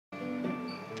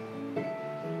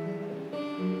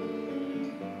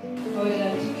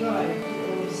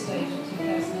Drive, the state of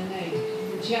 2008,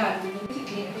 and Jack, the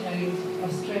critically acclaimed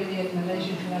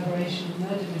Australian-Malaysian collaboration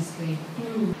murder mystery.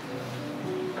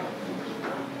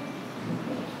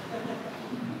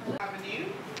 Avenue,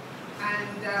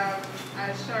 and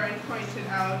as Sharon pointed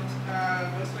out,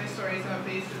 most of my stories are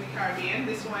based in the Caribbean.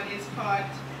 This one is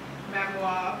part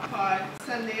memoir, part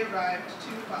Sunday arrived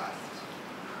too fast.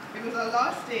 It was our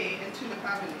last day in Tulip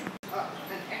Avenue, up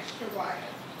an extra wire,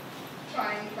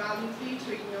 trying valiantly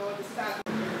to ignore the sadness.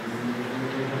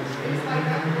 It's like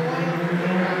that boy on the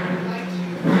playground who liked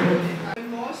you, and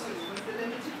more so was the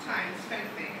limited time spent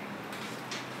there.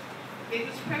 It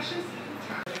was precious little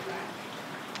time left.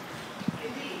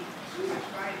 Indeed, too much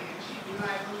riding and she'd be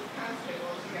liable to cancel it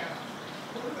altogether.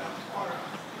 What was that horror?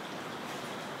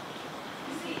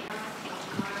 You see,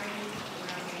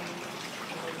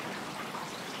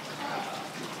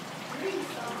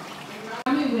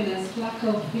 Grammy winners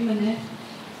Flaco Jimenez,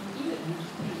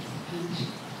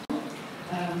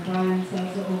 Brian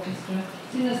Salsa Orchestra,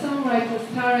 singer-songwriters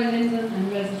Tara Linden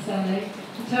and Reza Saleh,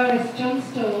 guitarists John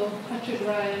Stoll, Patrick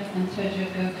Ryan and Terja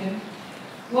Gherkin,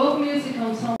 world music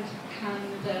ensemble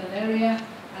Candelaria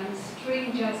and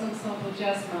string jazz ensemble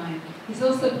Jazzmine. He's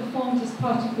also performed as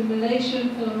part of the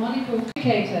Malaysian Philharmonic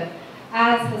Orchestra,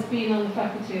 as has been on the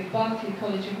faculty of Berklee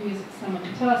College of Music summer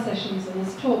guitar sessions and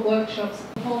has taught workshops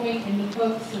performing in the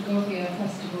Folk Segovia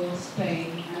Festival,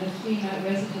 Spain, and a 3-night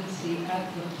residency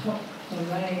at the Top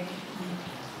Array.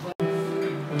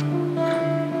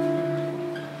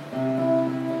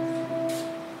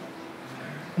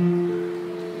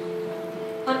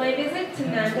 On my visit to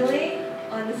Mandalay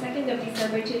on the 2nd of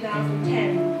December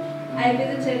 2010, I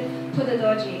visited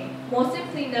Pudadoji, more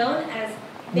simply known as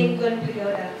Bengun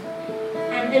Pagoda.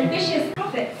 An ambitious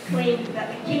prophet claimed that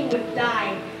the king would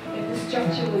die if the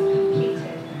structure was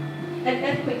completed. An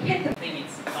earthquake hit the... I think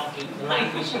it's talking, the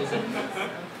language doesn't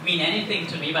mean anything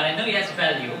to me, but I know it has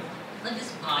value. Not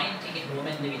just buy and take it home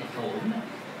and leave it at home.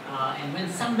 And when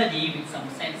somebody with some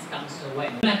sense comes to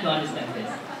work, you have to understand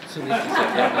this.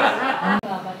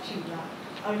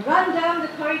 I run down the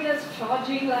corridors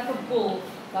charging like a bull,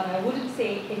 but I wouldn't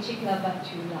say Echikla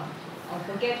Batula. I'll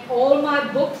forget all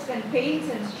my books and paints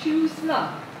and choose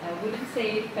love. I wouldn't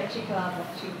say Pechikla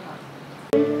Batula.